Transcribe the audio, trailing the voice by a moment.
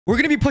We're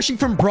going to be pushing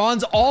from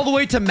bronze all the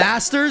way to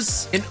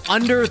masters in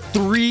under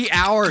 3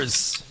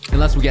 hours.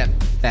 Unless we get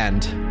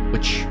banned,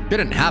 which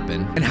shouldn't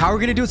happen. And how are we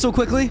going to do it so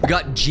quickly? We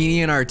got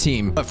Genie in our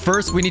team. But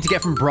first, we need to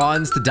get from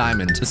bronze to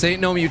diamond. This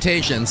ain't no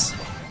mutations.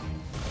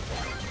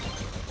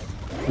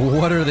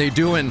 What are they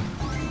doing?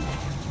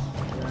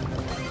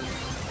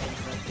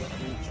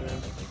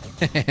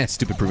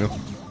 Stupid Primo.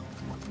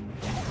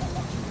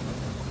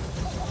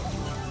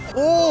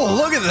 Oh,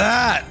 look at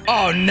that.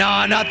 Oh,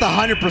 nah, not the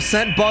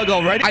 100% bug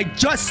already. I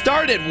just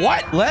started.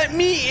 What? Let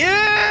me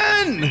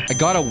in. I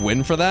got a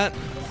win for that.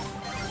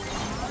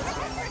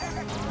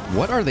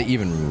 What are they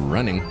even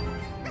running?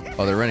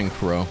 Oh, they're running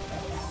Crow.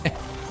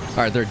 All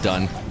right, they're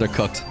done. They're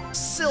cooked.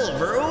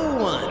 Silver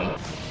 01.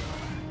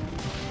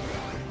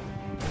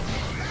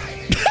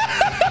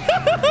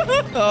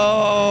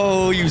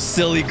 Oh, you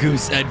silly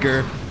goose,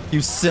 Edgar.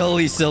 You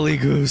silly, silly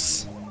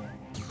goose.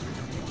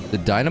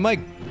 Did Dynamite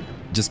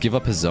just give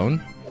up his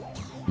zone?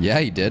 Yeah,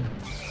 he did.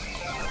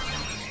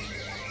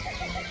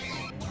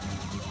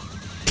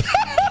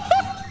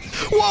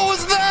 What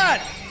was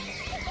that?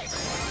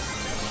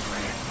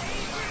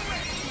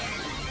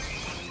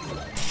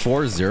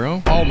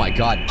 4-0? Oh my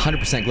god,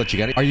 100% glitch. You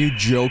get it? Are you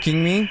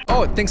joking me?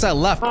 Oh, it thinks I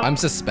left. I'm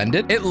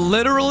suspended. It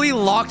literally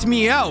locked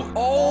me out.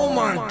 Oh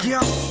my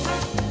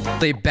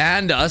god. They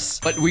banned us,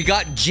 but we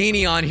got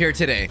Genie on here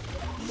today.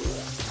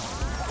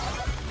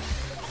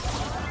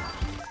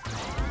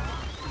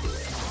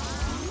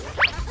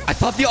 I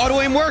thought the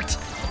auto aim worked.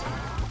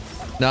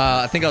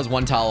 Nah, I think I was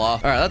one tile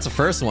off. All right, that's the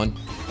first one.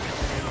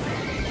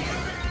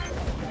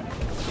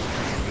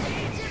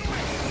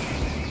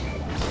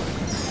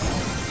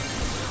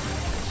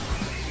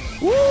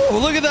 Woo,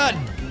 look at that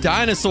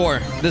dinosaur.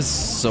 This is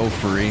so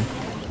free.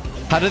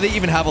 How do they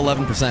even have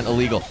 11%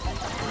 illegal?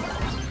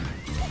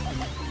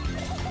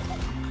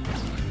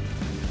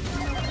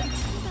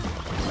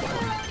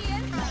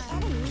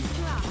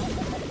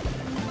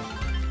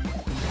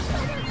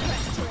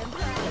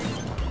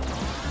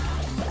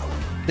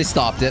 They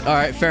stopped it. All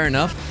right, fair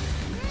enough.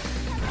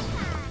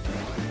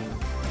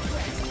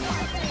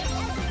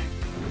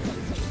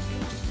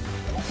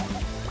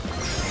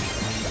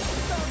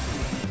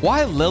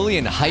 Why Lily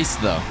and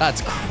Heist, though?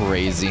 That's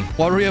crazy.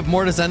 Why do we have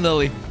Mortis and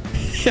Lily?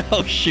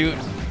 Oh, shoot.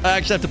 I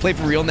actually have to play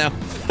for real now.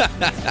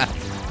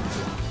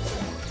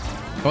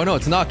 Oh, no,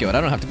 it's knockout.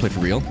 I don't have to play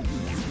for real.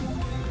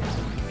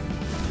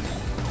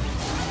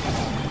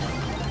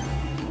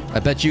 I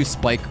bet you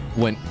Spike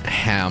went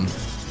ham.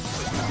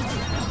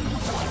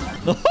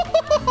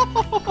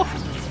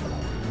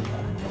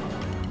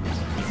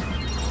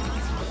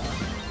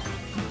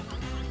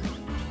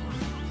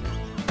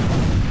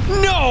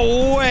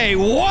 No way,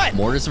 what?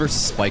 Mortis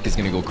versus Spike is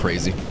gonna go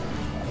crazy.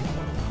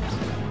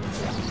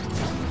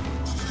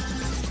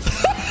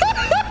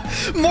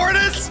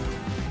 Mortis!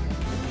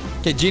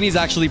 Okay, Genie's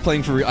actually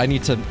playing for real. I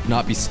need to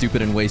not be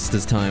stupid and waste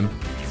his time.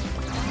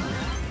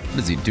 What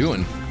is he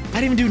doing? I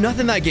didn't even do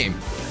nothing that game.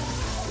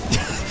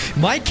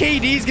 My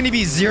KD is gonna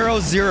be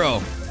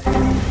 0-0.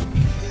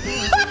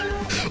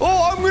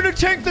 Oh, I'm gonna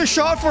tank the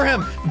shot for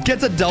him.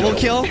 Gets a double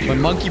kill. My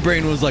monkey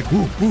brain was like,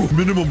 ooh,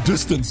 Minimum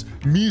distance.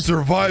 Me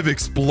survive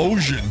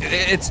explosion.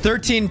 it's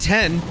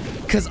 13-10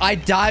 because I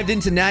dived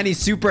into Nani's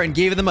super and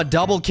gave them a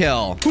double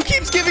kill. Who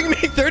keeps giving me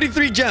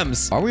 33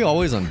 gems? Are we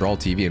always on Brawl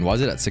TV? And why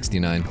is it at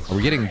 69? Are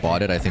we getting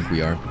botted? I think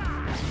we are.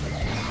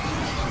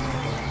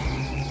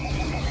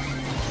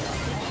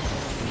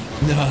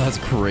 No, that's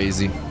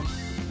crazy.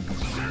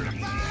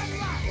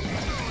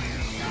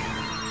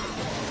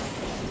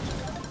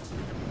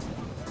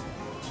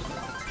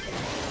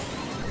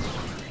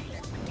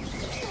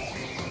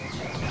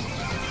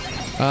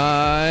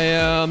 I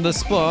am the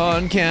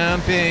spawn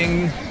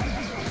camping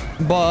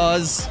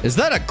Buzz. Is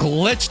that a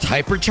glitched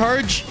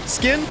hypercharge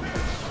skin?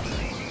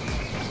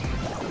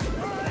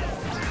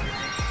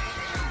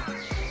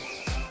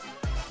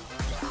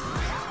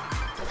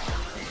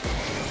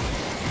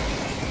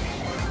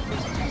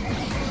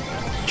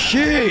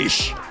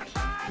 Sheesh.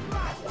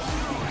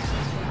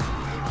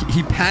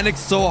 He panicked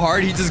so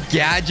hard, he just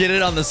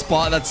gadgeted on the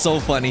spot. That's so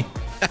funny.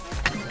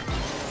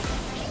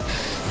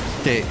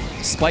 Okay,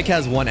 Spike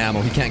has 1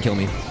 ammo. He can't kill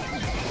me.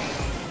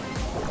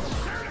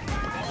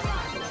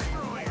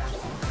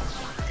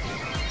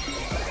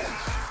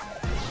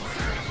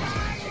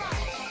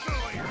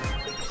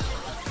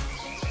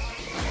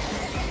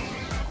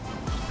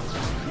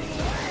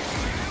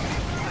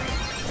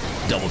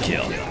 Double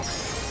kill.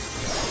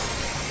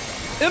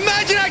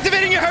 Imagine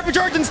activating your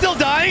hypercharge and still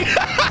dying.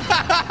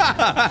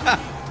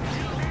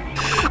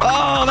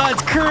 Oh,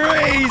 that's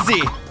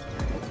crazy.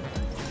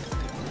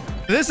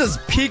 This is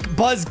peak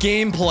Buzz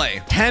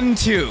gameplay.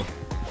 10-2.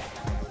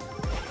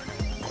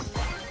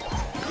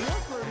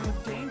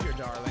 Danger,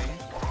 darling.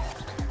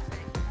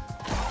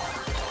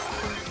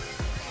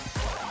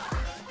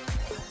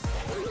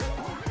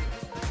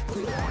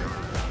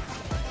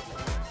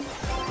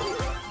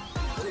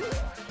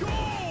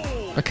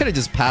 I could have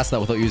just passed that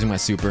without using my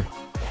super.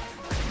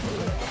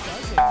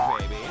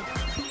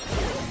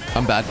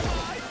 I'm bad.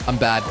 I'm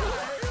bad.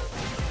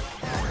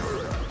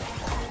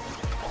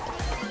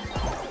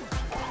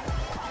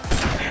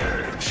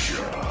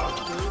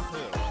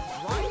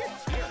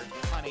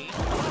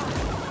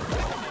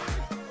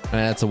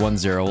 That's a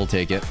 1-0. We'll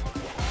take it.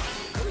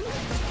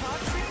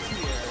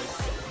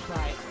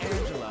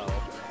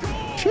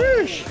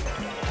 Sheesh.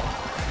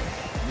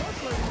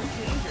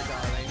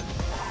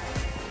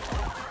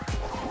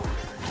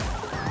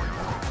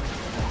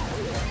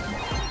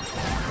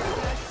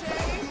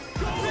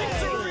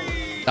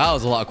 That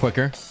was a lot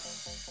quicker.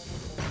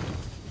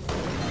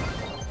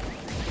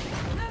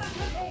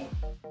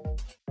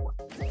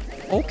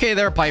 Okay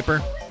there,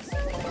 Piper.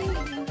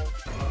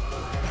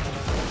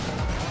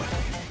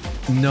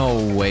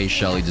 No way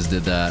Shelly just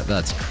did that.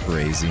 That's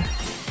crazy.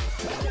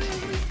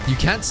 You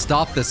can't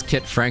stop this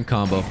Kit Frank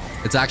combo.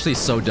 It's actually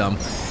so dumb.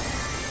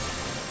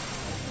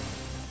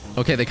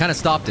 Okay, they kind of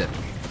stopped it.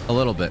 A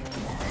little bit.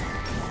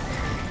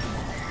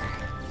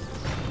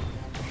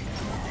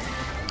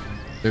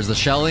 There's the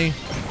Shelly.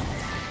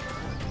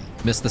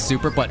 Missed the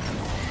super, but...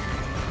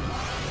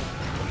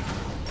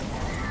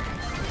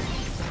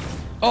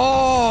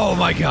 Oh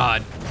my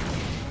god.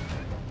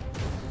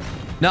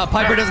 No,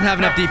 Piper doesn't have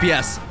enough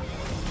DPS.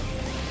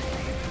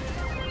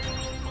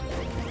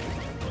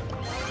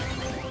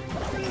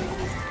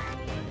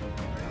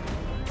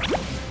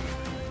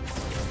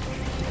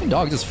 Did my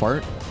dog just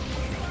fart?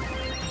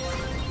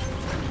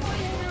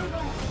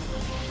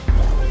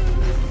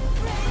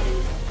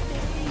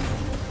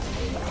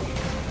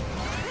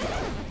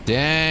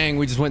 Dang,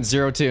 we just went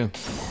 0-2.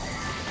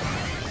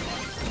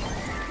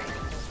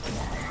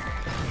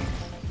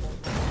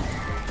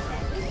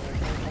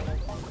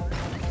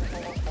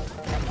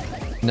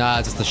 Nah,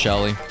 it's just the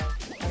Shelly.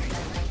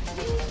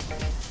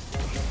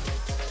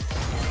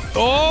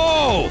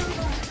 Oh!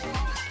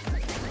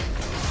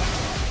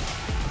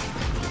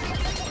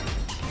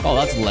 Oh,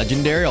 that's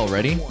legendary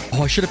already.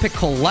 Oh, I should have picked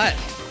Colette.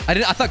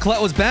 I thought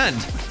Colette was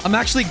banned. I'm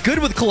actually good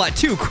with Colette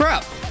too.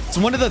 Crap. It's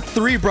one of the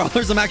 3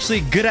 brawlers I'm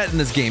actually good at in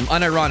this game,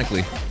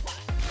 unironically.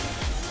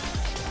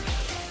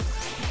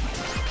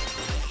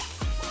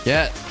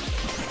 Get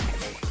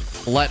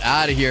Colette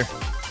out of here.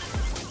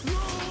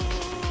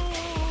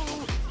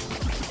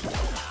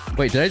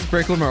 Wait, did I just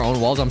break one of our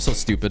own walls? I'm so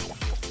stupid.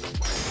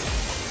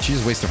 She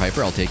just wasted her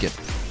hyper. I'll take it.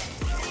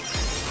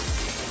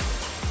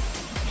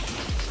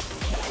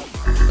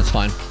 That's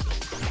fine.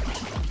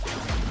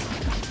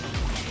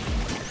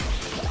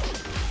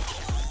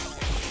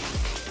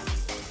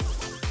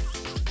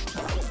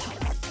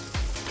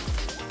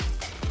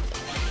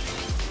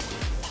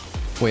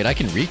 Wait, I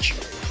can reach?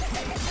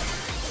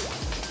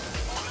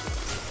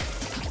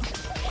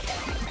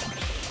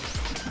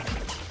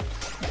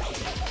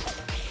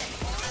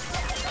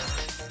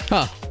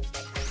 Huh.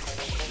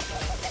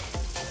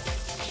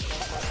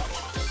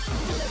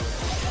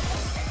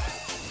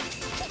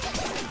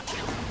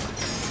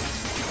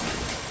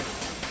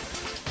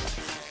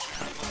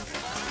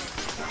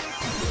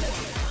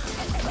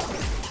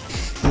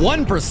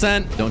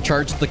 %. Don't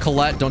charge the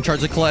Colette. Don't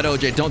charge the Colette,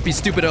 OJ. Don't be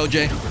stupid,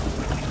 OJ.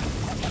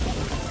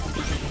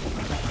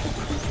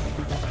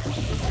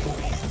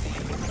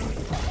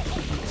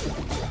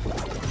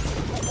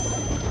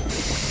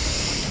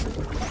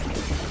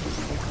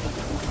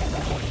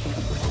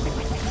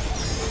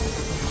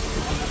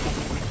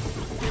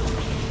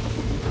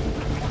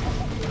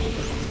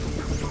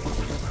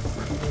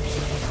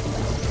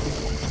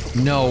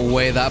 No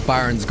way that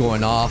Byron's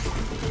going off.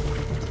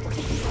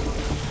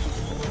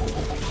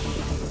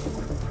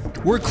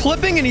 We're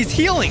clipping and he's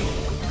healing.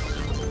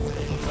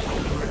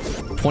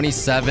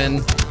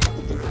 27,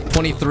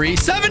 23,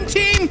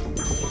 17.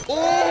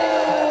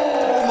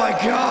 Oh my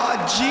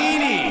god,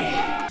 Genie.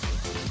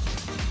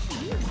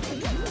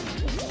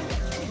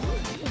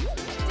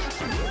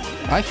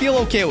 I feel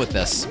okay with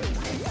this.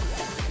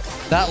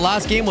 That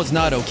last game was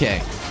not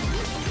okay.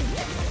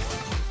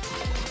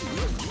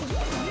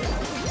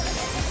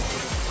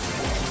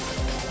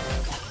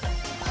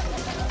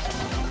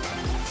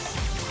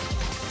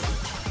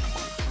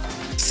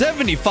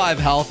 $75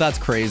 health, that's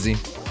crazy.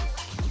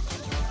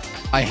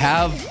 I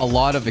have a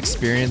lot of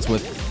experience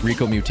with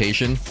Rico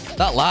Mutation.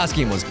 That last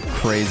game was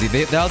crazy.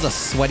 That was a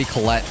sweaty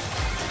Colette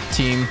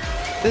team.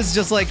 This is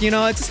just like, you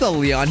know, it's just a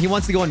Leon. He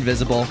wants to go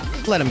invisible.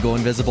 Let him go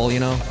invisible,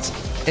 you know?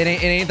 It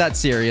ain't that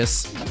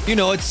serious. You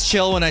know, it's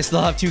chill when I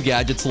still have 2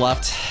 gadgets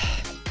left.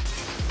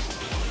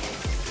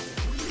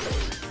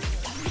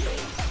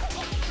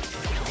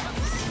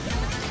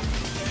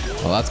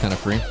 Oh, that's kind of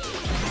free.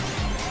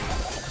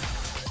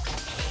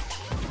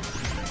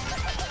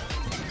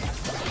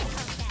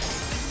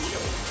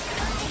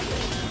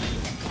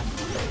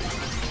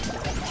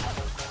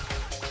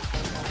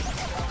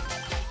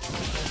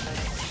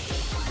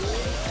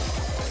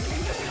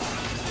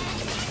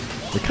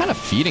 They're kind of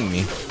feeding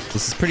me.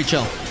 This is pretty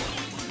chill.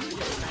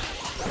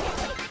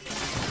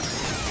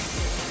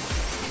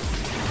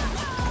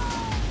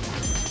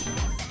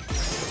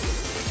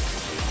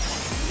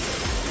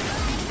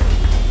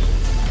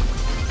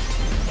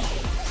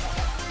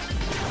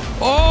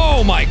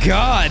 Oh my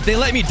god, they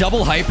let me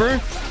double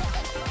hyper?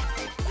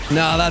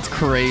 Nah, that's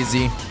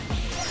crazy.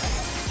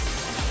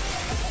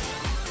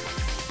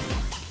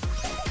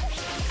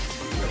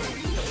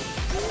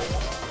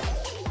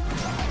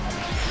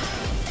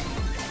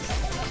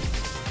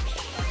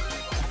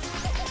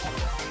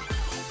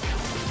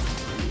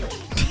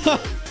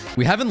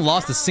 We haven't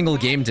lost a single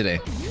game today.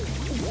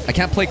 I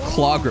can't play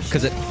Claw Grip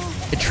because it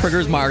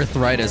triggers my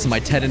arthritis, my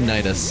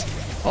tendinitis.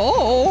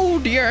 Oh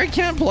dear, I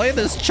can't play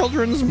this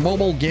children's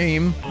mobile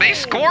game. They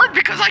scored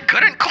because I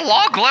couldn't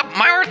claw grip.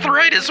 My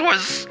arthritis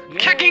was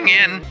kicking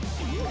in.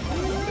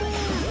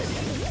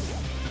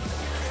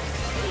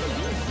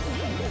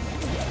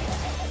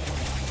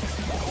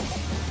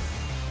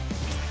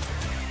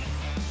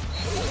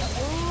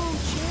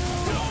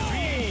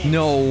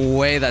 No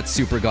way that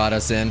super got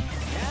us in.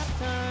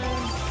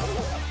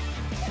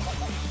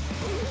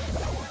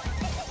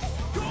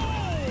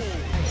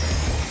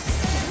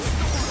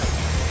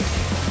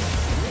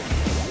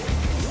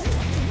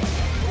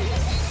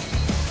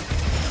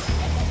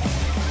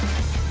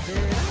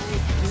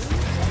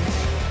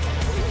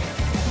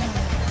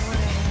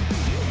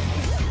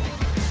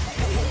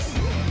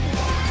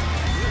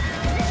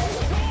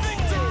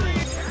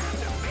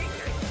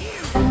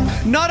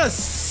 Not a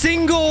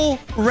single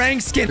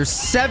rank skin. There's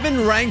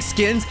 7 rank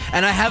skins,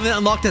 and I haven't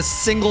unlocked a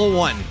single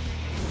one.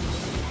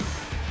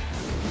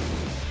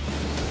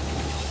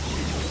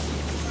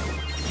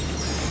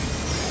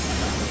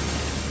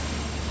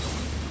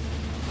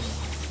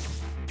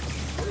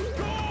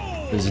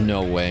 There's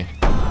no way.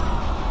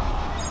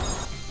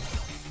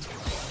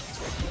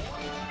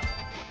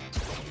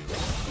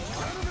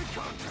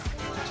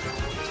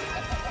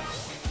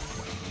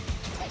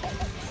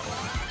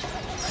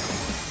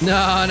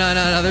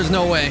 No, there's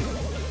no way.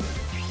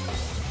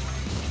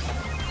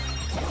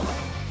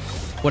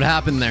 What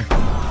happened there?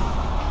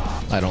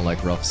 I don't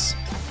like Ruffs.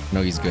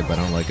 No, he's good, but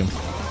I don't like him.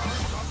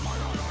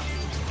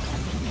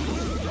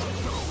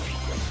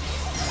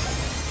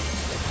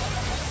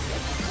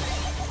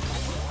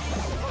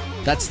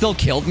 That still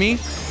killed me?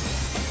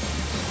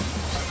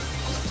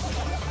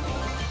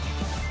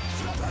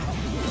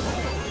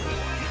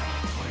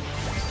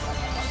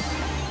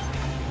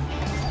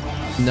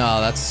 No,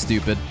 that's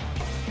stupid.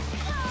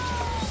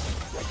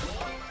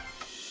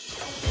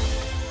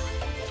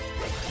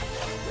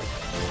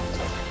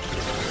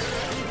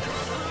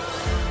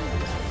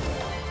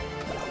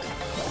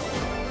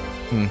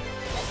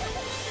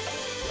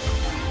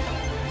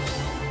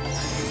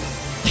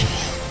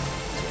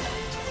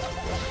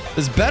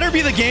 This better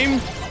be the game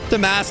to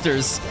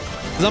Masters,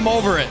 because I'm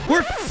over it.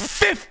 We're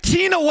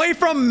 15 away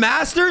from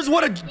Masters?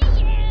 What a...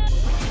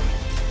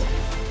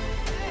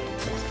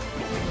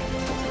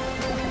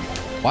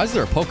 Why is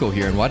there a Poco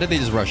here, and why did they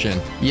just rush in?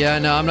 Yeah,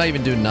 no, I'm not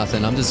even doing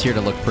nothing. I'm just here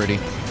to look pretty.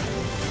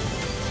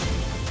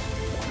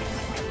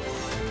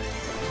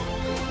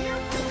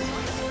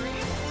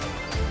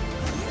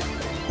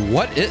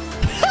 What it?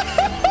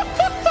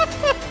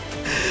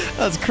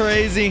 That's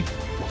crazy.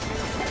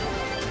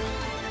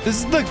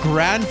 This is the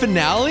grand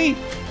finale?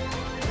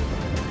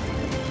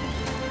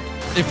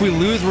 If we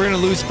lose, we're gonna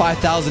lose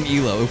 5,000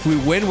 elo. If we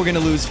win, we're gonna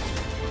lose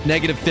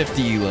negative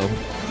 50 elo.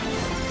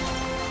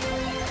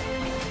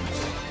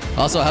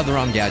 Also, I have the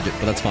wrong gadget,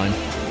 but that's fine.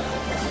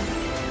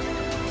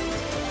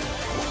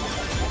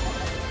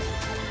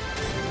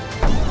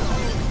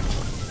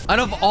 Out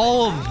of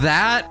all of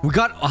that, we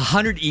got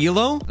 100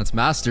 elo. That's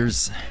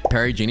Masters.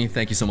 Perry, Genie,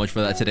 thank you so much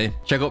for that today.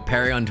 Check out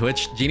Perry on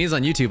Twitch. Genie's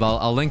on YouTube.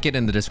 I'll link it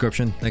in the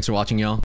description. Thanks for watching, y'all.